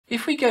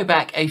If we go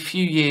back a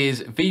few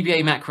years,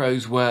 VBA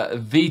macros were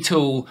the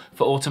tool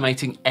for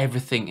automating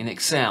everything in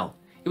Excel.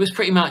 It was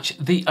pretty much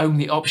the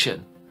only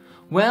option.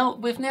 Well,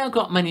 we've now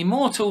got many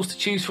more tools to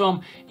choose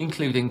from,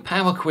 including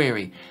Power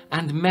Query,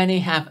 and many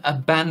have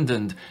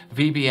abandoned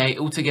VBA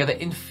altogether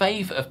in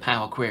favour of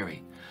Power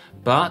Query.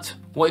 But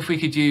what if we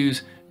could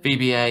use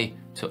VBA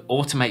to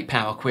automate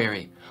Power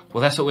Query?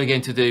 Well, that's what we're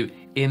going to do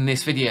in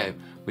this video,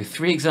 with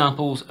 3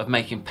 examples of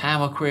making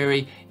Power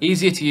Query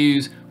easier to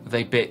use with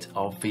a bit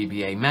of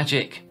VBA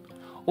magic.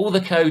 All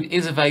the code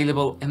is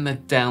available in the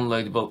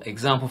downloadable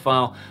example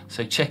file,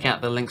 so check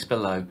out the links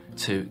below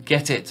to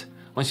get it.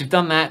 Once you've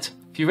done that,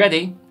 if you're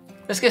ready,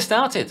 let's get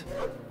started.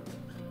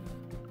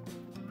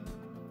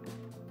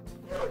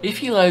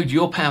 If you load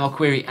your Power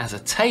Query as a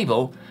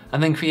table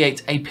and then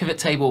create a pivot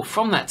table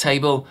from that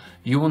table,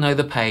 you will know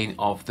the pain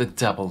of the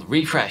double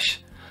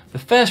refresh. The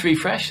first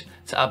refresh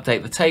to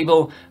update the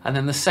table, and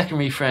then the second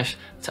refresh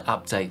to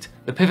update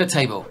the pivot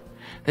table.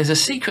 There's a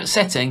secret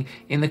setting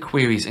in the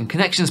Queries and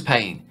Connections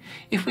pane.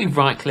 If we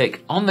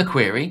right-click on the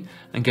query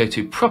and go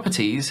to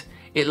Properties,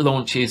 it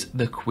launches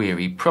the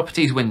Query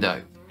Properties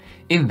window.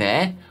 In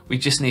there, we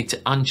just need to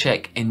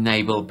uncheck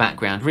Enable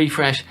Background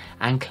Refresh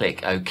and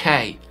click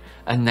OK.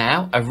 And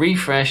now a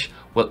refresh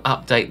will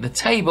update the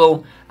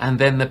table and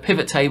then the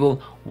pivot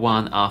table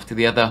one after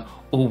the other,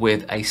 all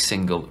with a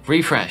single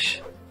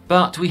refresh.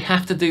 But we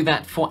have to do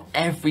that for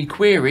every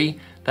query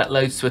that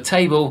loads to a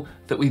table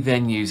that we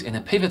then use in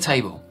a pivot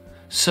table.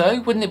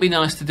 So wouldn't it be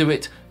nice to do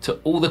it to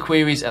all the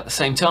queries at the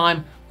same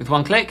time with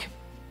one click?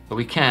 Well,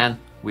 we can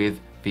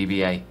with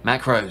VBA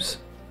macros.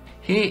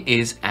 Here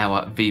is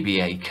our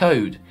VBA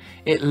code.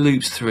 It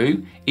loops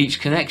through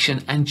each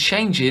connection and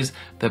changes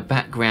the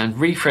background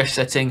refresh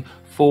setting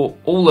for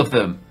all of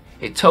them.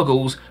 It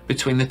toggles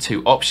between the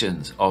 2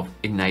 options of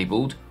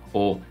enabled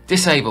or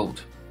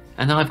disabled.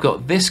 And I've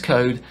got this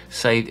code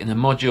saved in a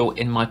module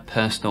in my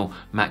personal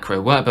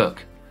macro workbook.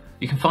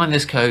 You can find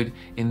this code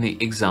in the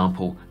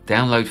example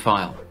download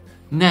file.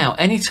 Now,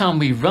 anytime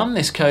we run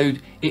this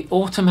code, it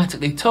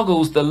automatically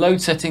toggles the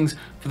load settings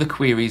for the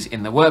queries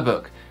in the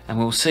workbook. And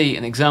we'll see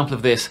an example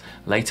of this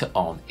later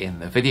on in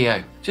the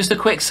video. Just a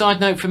quick side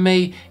note from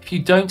me, if you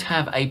don't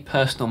have a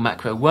personal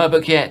macro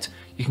workbook yet,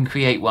 you can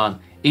create one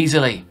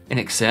easily. In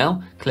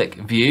Excel, click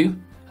View,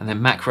 and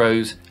then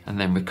Macros, and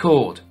then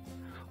Record.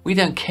 We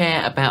don't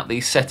care about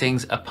these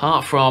settings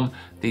apart from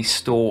the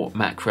Store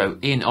Macro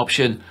In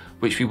option,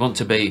 which we want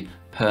to be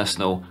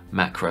Personal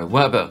Macro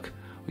Workbook.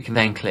 We can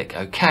then click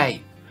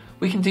OK.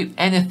 We can do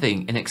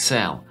anything in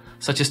Excel,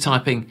 such as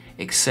typing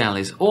Excel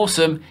is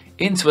awesome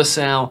into a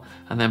cell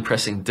and then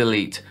pressing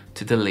Delete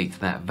to delete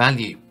that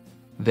value.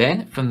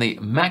 Then from the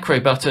Macro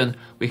button,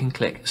 we can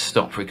click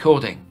Stop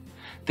Recording.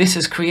 This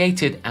has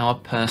created our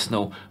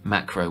personal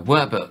macro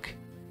workbook.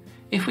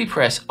 If we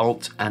press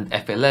Alt and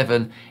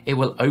F11, it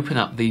will open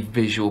up the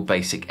Visual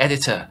Basic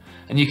Editor.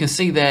 And you can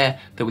see there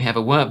that we have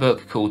a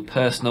workbook called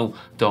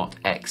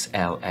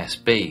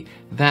personal.xlsb.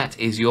 That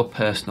is your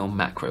personal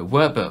macro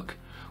workbook.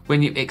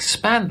 When you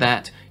expand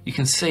that, you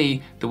can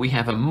see that we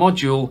have a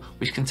module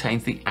which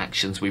contains the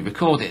actions we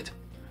recorded.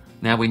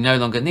 Now we no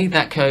longer need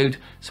that code,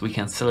 so we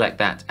can select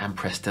that and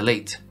press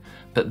delete.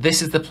 But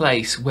this is the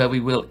place where we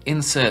will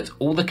insert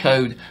all the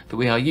code that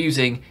we are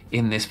using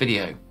in this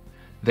video.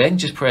 Then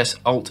just press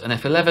Alt and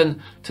F11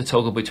 to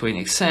toggle between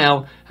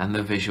Excel and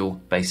the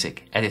Visual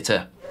Basic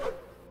Editor.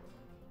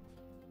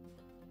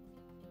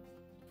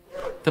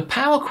 The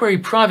Power Query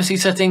privacy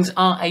settings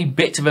are a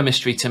bit of a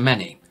mystery to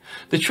many.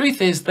 The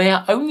truth is they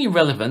are only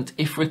relevant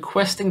if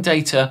requesting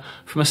data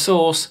from a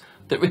source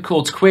that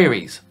records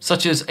queries,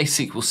 such as a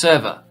SQL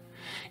server.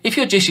 If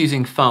you're just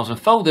using files and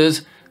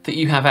folders that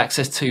you have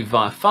access to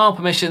via file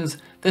permissions,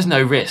 there's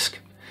no risk.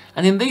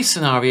 And in these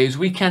scenarios,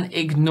 we can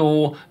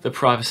ignore the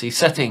privacy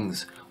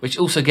settings, which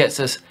also gets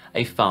us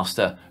a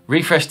faster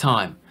refresh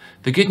time.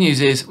 The good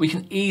news is we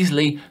can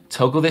easily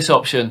toggle this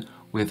option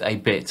with a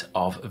bit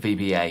of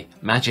VBA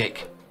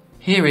magic.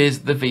 Here is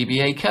the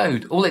VBA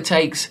code. All it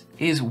takes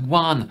is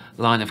one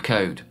line of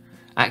code.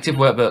 Active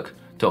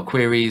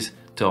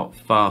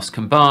workbook.queries.fast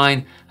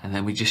combine, and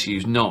then we just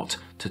use not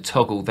to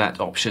toggle that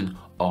option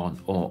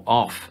on or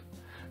off.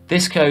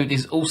 This code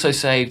is also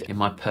saved in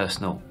my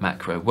personal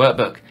macro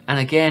workbook. And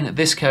again,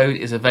 this code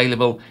is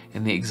available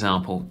in the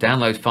example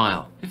download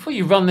file. Before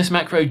you run this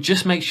macro,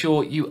 just make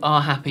sure you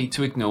are happy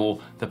to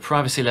ignore the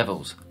privacy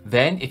levels.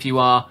 Then if you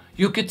are,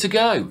 you're good to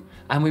go.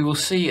 And we will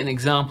see an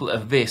example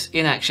of this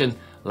in action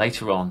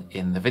later on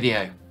in the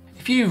video.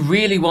 If you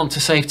really want to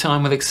save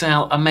time with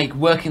Excel and make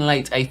working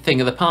late a thing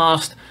of the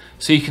past,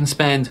 so you can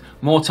spend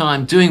more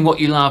time doing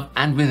what you love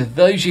and with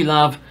those you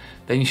love,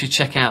 then you should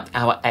check out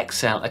our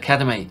Excel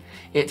Academy.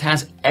 It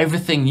has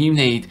everything you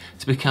need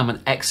to become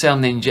an Excel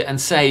ninja and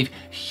save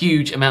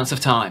huge amounts of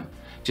time.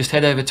 Just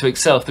head over to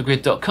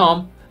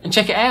exceloffthegrid.com and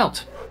check it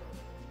out.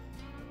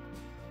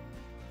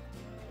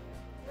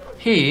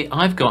 Here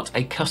I've got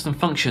a custom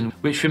function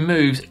which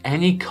removes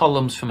any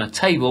columns from a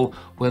table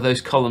where those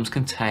columns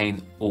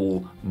contain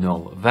all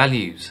null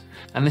values.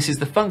 And this is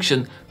the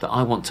function that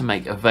I want to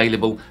make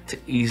available to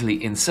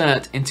easily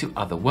insert into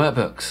other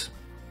workbooks.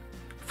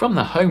 From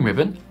the Home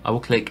ribbon, I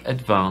will click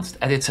Advanced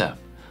Editor.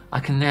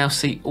 I can now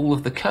see all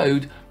of the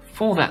code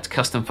for that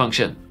custom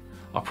function.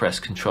 I'll press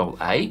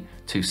Ctrl A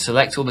to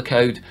select all the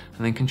code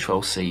and then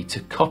Ctrl C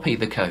to copy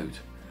the code.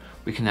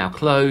 We can now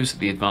close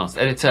the Advanced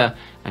Editor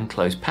and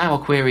close Power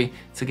Query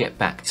to get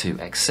back to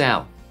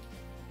Excel.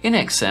 In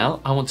Excel,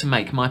 I want to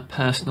make my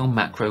personal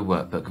macro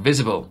workbook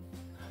visible.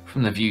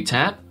 From the View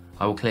tab,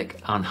 I will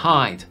click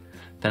Unhide.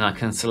 Then I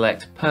can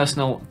select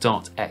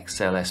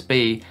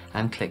personal.xlsb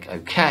and click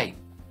OK.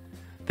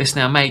 This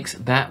now makes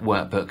that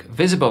workbook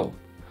visible.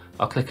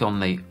 I'll click on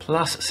the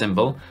plus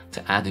symbol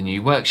to add a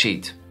new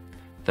worksheet.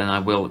 Then I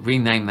will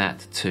rename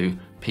that to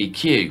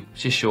PQ,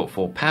 which is short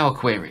for Power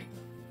Query.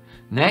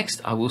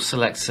 Next, I will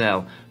select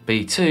cell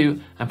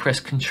B2 and press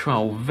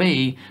Ctrl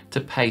V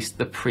to paste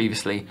the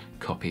previously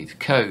copied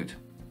code.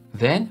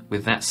 Then,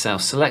 with that cell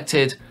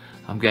selected,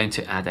 I'm going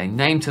to add a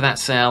name to that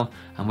cell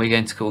and we're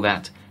going to call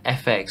that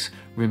FX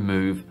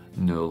Remove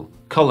Null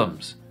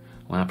Columns.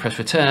 When I press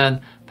return,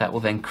 that will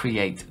then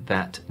create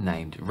that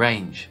named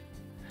range.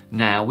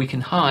 Now we can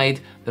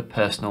hide the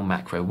personal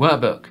macro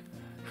workbook.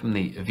 From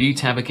the View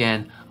tab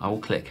again, I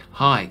will click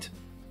Hide.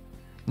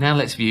 Now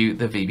let's view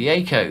the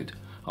VBA code.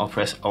 I'll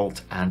press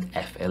Alt and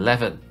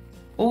F11.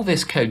 All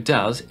this code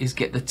does is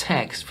get the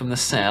text from the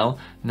cell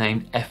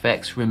named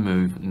FX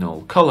Remove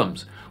Null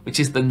Columns, which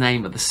is the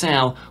name of the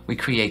cell we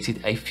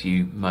created a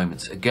few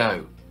moments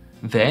ago.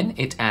 Then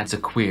it adds a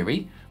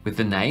query with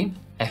the name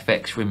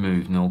FX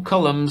Remove Null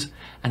Columns,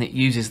 and it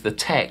uses the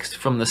text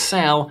from the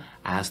cell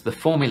as the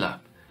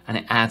formula, and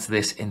it adds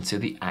this into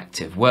the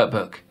active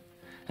workbook.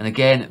 And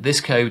again,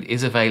 this code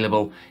is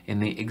available in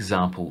the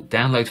example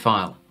download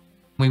file.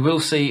 We will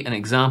see an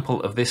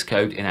example of this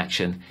code in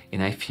action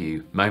in a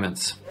few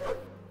moments.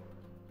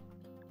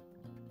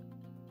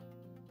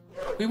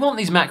 We want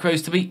these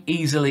macros to be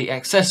easily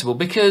accessible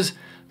because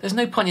there's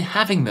no point in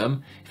having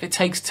them if it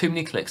takes too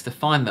many clicks to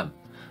find them.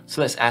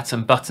 So let's add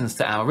some buttons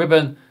to our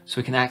ribbon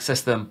so we can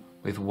access them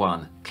with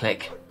one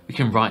click. We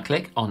can right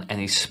click on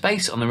any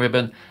space on the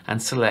ribbon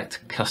and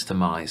select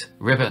Customize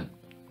Ribbon.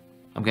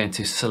 I'm going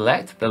to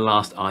select the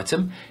last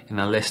item in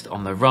the list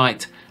on the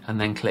right and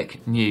then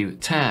click New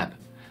Tab.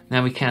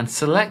 Now we can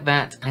select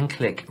that and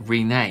click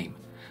Rename.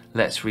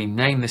 Let's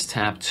rename this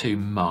tab to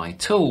My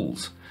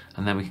Tools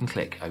and then we can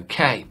click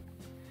OK.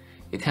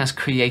 It has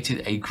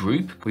created a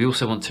group. We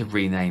also want to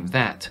rename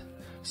that.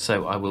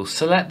 So I will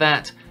select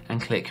that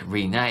and click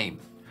Rename.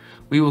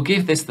 We will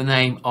give this the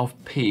name of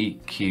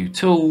PQ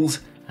Tools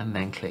and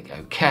then click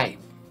OK.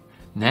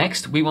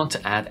 Next, we want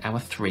to add our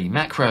 3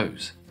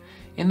 macros.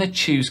 In the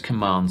Choose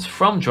Commands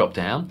From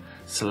drop-down,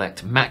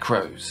 select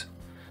Macros.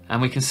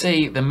 And we can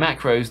see the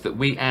macros that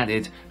we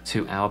added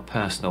to our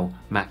personal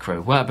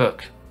macro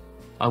workbook.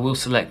 I will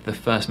select the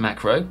first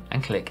macro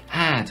and click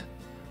Add.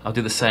 I'll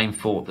do the same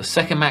for the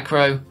second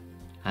macro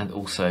and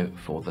also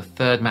for the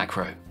third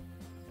macro.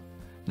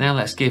 Now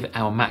let's give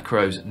our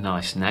macros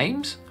nice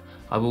names.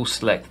 I will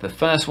select the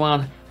first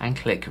one and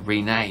click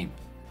Rename.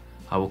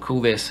 I will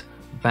call this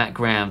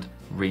Background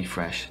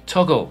Refresh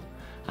Toggle,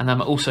 and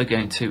I'm also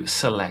going to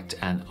select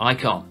an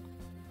icon.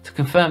 To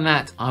confirm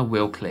that, I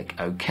will click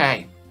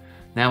OK.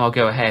 Now I'll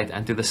go ahead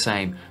and do the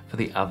same for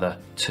the other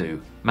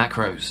 2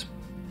 macros.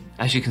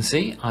 As you can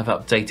see, I've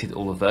updated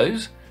all of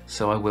those,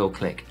 so I will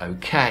click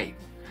OK.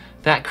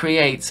 That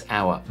creates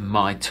our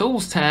My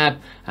Tools tab,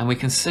 and we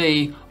can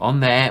see on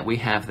there we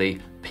have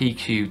the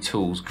PQ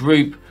Tools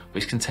group,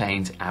 which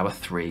contains our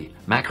 3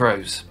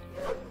 macros.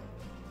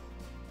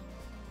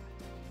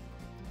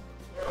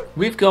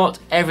 We've got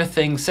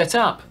everything set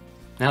up.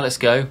 Now let's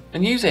go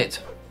and use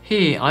it.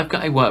 Here I've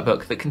got a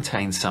workbook that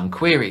contains some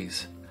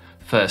queries.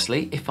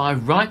 Firstly, if I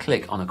right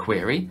click on a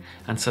query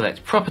and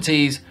select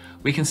Properties,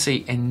 we can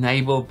see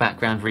Enable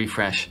Background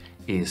Refresh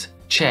is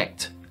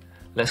checked.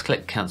 Let's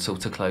click Cancel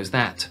to close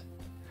that.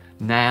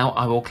 Now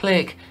I will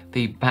click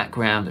the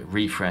Background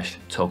Refresh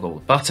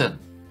Toggle button.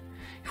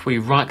 If we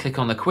right click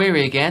on the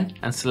query again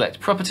and select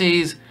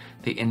Properties,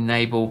 the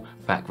Enable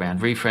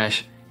Background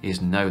Refresh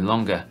is no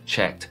longer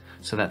checked,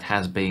 so that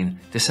has been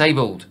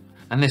disabled.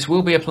 And this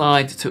will be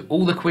applied to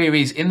all the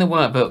queries in the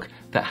workbook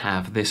that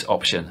have this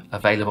option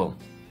available.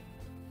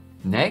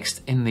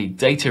 Next, in the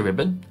Data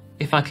ribbon,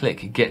 if I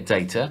click Get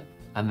Data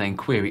and then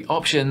Query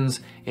Options,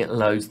 it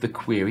loads the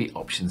Query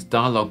Options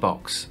dialog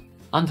box.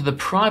 Under the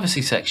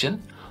Privacy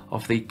section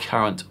of the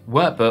current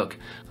workbook,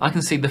 I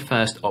can see the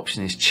first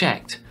option is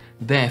checked.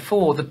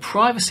 Therefore, the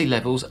privacy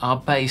levels are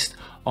based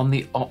on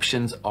the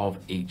options of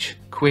each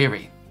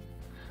query.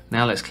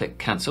 Now let's click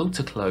Cancel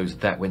to close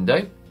that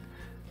window.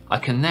 I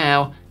can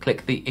now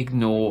click the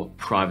Ignore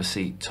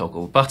Privacy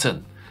Toggle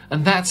button.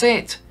 And that's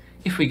it.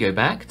 If we go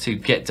back to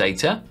Get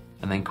Data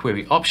and then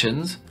Query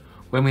Options,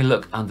 when we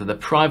look under the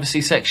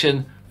Privacy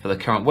section for the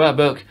current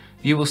workbook,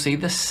 you will see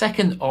the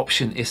second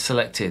option is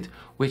selected,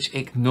 which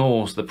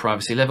ignores the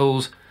privacy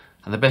levels.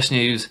 And the best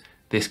news,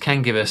 This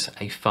can give us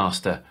a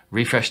faster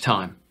refresh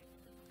time.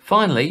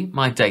 Finally,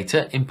 my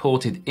data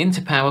imported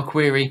into Power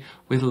Query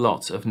with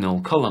lots of null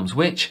columns,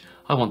 which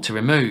I want to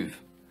remove.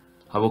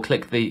 I will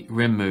click the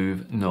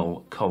Remove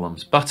Null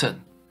Columns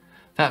button.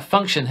 That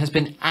function has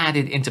been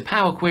added into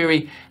Power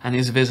Query and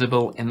is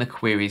visible in the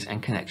Queries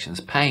and Connections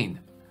pane.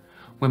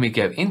 When we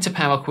go into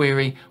Power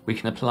Query, we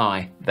can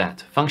apply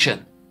that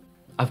function.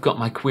 I've got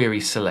my query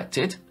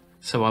selected,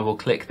 so I will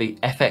click the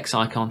FX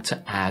icon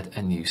to add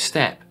a new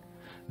step.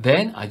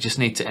 Then I just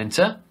need to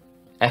enter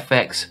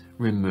FX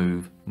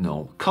Remove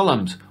Null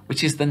Columns,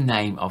 which is the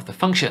name of the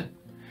function.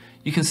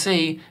 You can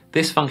see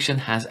this function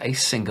has a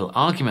single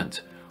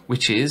argument,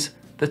 which is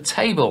the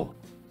table.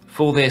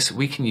 For this,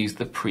 we can use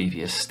the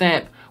previous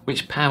step,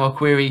 which Power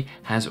Query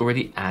has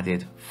already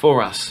added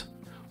for us.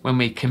 When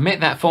we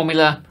commit that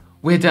formula,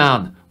 we're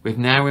done. We've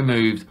now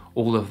removed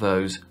all of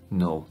those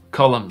null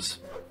columns.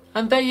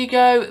 And there you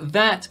go.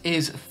 That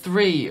is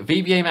 3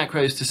 VBA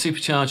macros to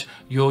supercharge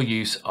your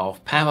use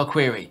of Power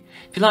Query.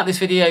 If you like this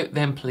video,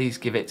 then please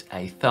give it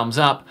a thumbs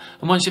up.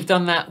 And once you've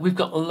done that, we've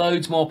got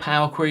loads more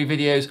Power Query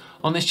videos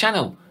on this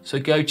channel. So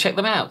go check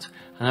them out.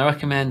 And I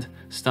recommend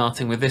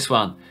starting with this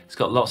one. It's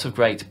got lots of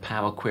great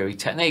Power Query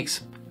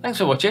techniques. Thanks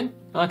for watching.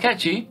 I'll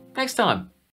catch you next time.